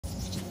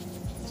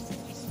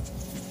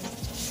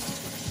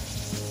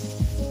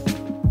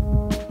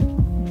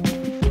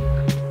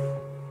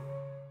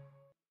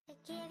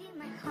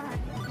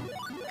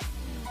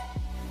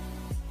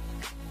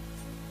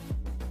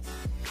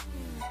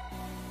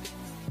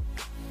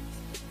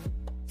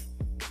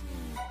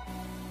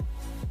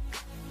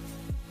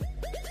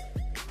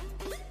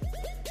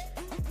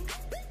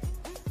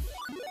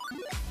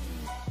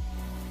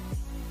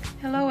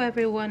Hello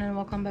everyone and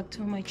welcome back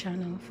to my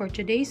channel. For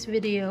today's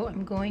video,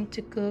 I'm going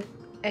to cook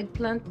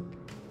eggplant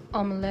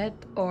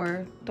omelette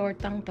or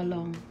tortang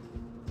talong.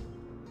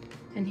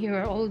 And here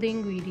are all the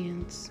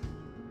ingredients.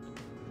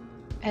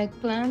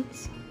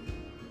 Eggplants,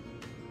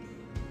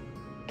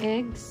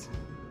 eggs,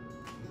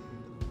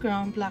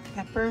 ground black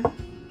pepper,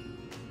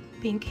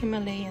 pink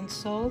Himalayan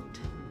salt,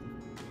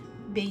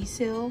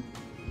 basil,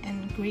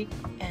 and Greek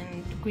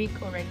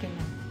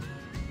oregano.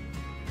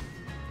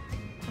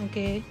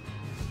 Okay,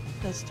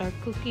 let's start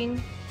cooking.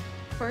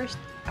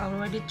 First, I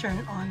already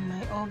turned on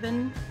my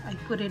oven. I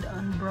put it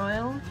on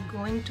broil. I'm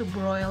going to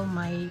broil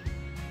my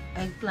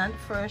eggplant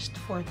first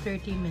for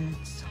 30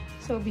 minutes.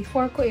 So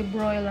before ko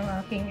i-broil ang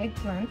aking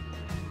eggplant,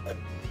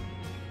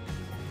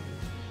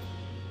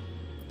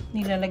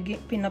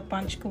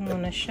 pinapunch ko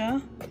muna siya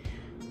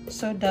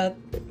so that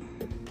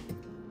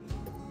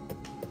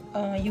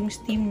yung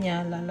steam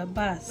niya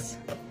lalabas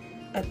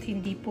at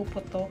hindi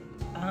puputok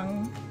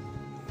ang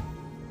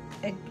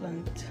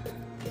eggplant.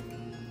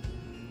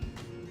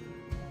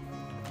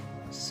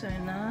 So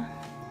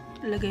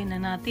lagay na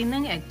natin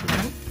ng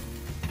eggplant.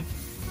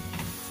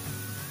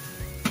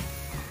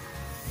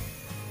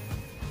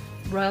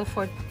 Broil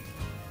for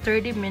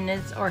 30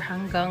 minutes or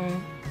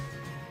hanggang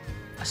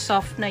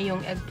soft na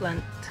yung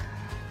eggplant.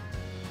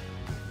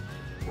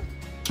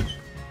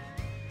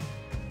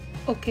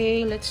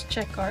 Okay, let's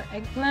check our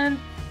eggplant.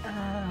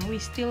 We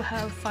still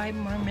have 5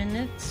 more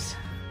minutes.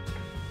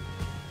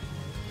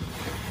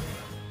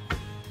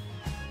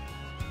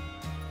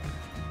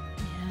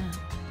 Yeah,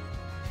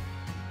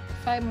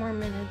 5 more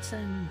minutes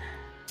and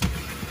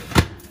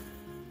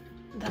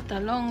the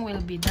talong will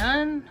be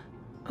done.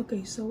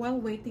 Okay, so while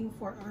waiting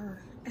for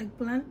our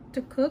eggplant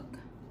to cook,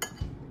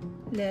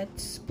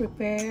 let's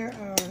prepare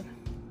our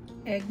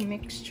egg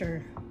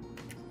mixture.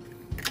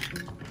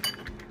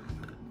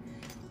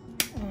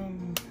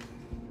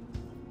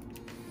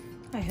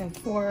 I have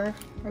 4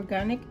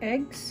 organic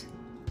eggs,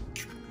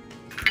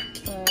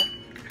 but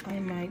I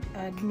might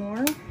add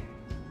more.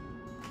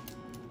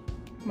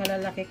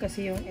 Malalaki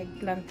kasi yung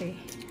eggplant eh.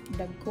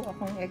 Dagko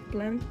akong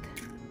eggplant.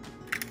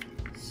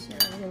 So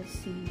we'll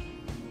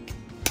see.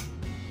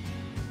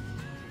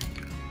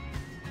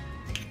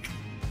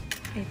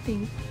 I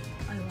think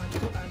I want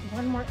to add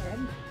 1 more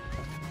egg.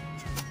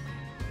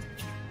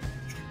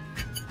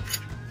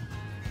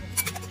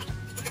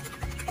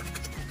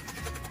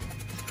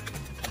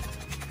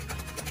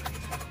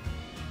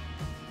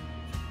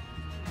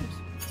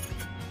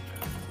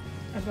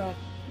 About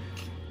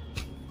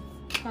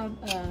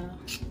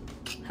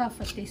half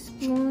a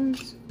teaspoon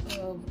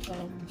of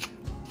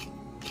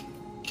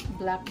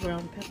black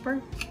ground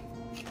pepper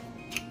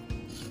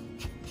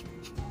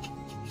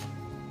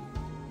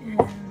and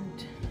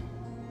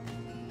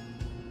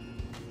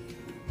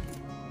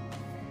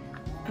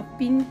a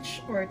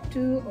pinch or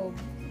 2 of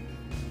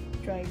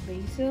dry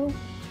basil.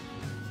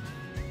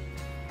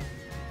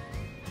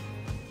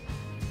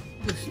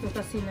 Gusto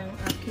kasi ng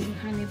aking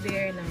honey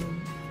bear ng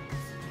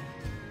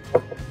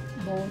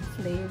bold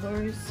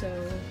flavors, so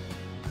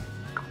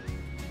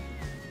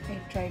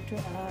I try to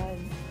add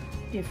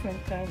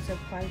different kinds of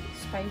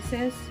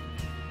spices,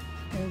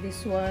 and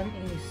this one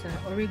is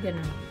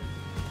oregano,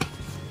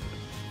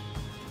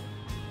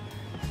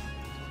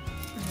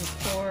 and of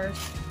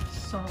course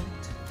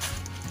salt.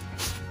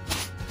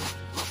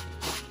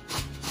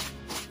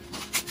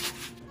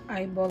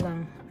 Eyeball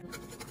lang.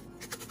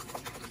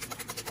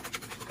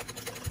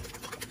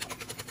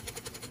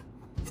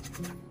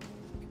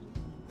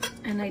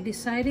 And I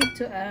decided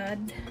to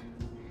add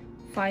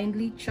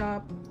finely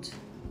chopped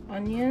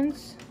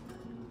onions,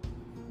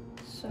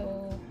 so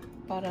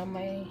para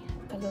may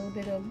a little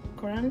bit of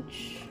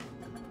crunch.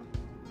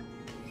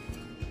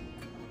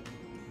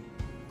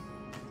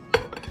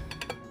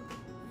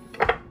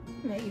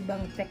 May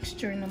ibang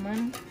texture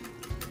naman.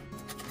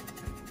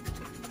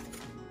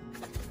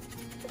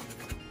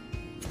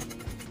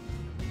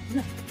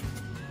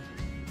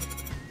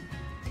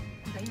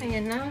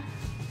 Ayan na.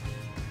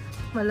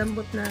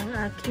 Malambot na ang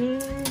aking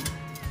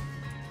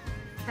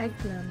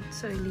eggplant.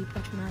 So,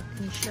 ilipat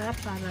natin siya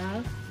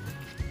para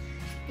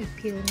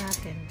i-peel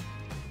natin.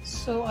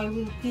 So, I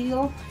will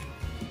peel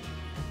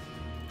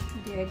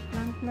the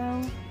eggplant now.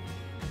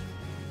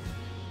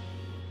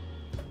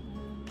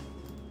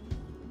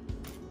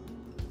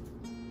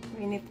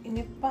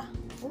 Init-init pa.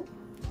 Oh.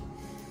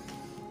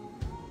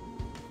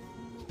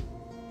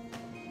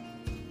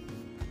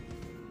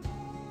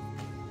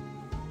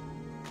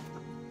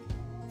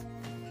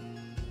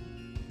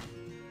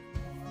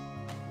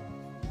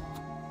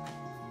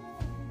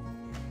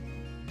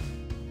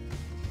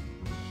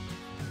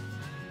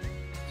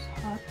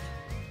 Hot.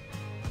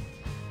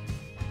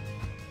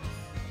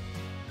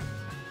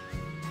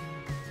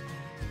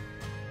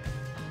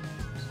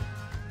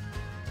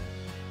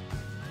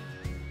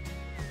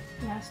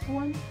 Last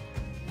one.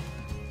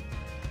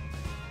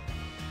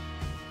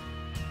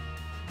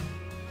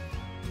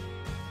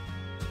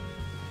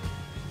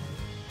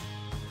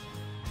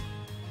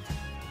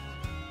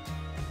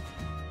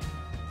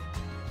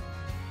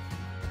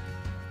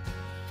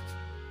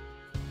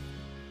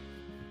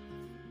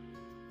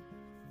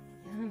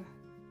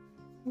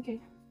 Okay.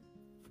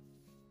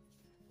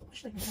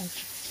 Push like that.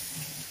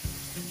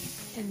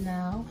 And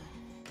now,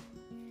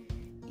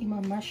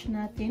 imamash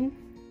natin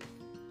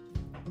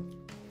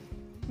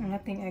ang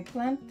ating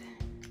eggplant.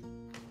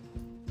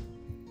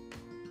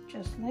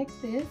 Just like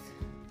this.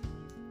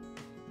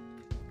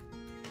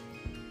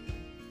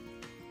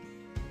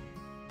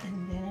 And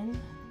then,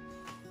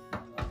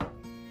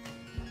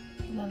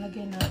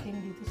 ilalagay natin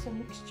dito sa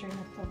mixture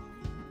na to.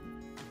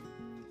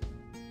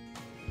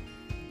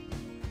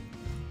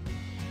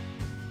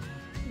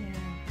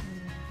 Yan.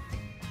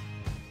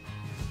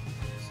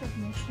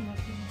 Submerge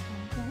natin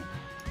ito.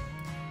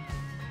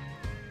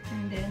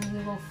 And then, we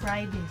will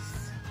fry this.